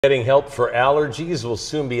Getting help for allergies will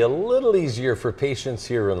soon be a little easier for patients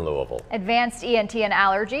here in Louisville. Advanced ENT and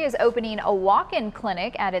Allergy is opening a walk-in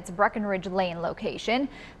clinic at its Breckenridge Lane location.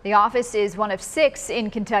 The office is one of 6 in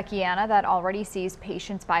Kentuckiana that already sees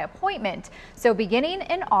patients by appointment. So beginning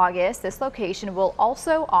in August, this location will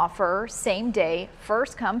also offer same-day,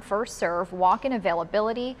 first-come, first-serve walk-in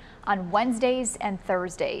availability on Wednesdays and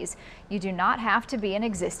Thursdays. You do not have to be an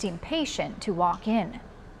existing patient to walk in.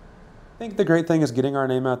 I think the great thing is getting our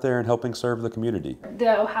name out there and helping serve the community.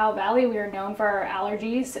 The Ohio Valley, we are known for our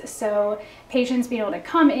allergies, so patients being able to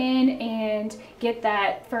come in and get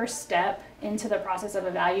that first step into the process of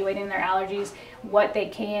evaluating their allergies, what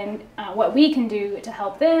we can do to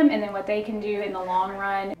help them, and then what they can do in the long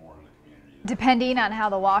run. Depending on how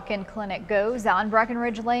the walk-in clinic goes on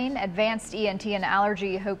Breckenridge Lane, Advanced ENT and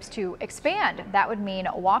Allergy hopes to expand. That would mean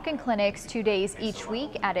walk-in clinics 2 days each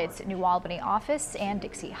week at its New Albany office and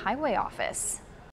Dixie Highway office.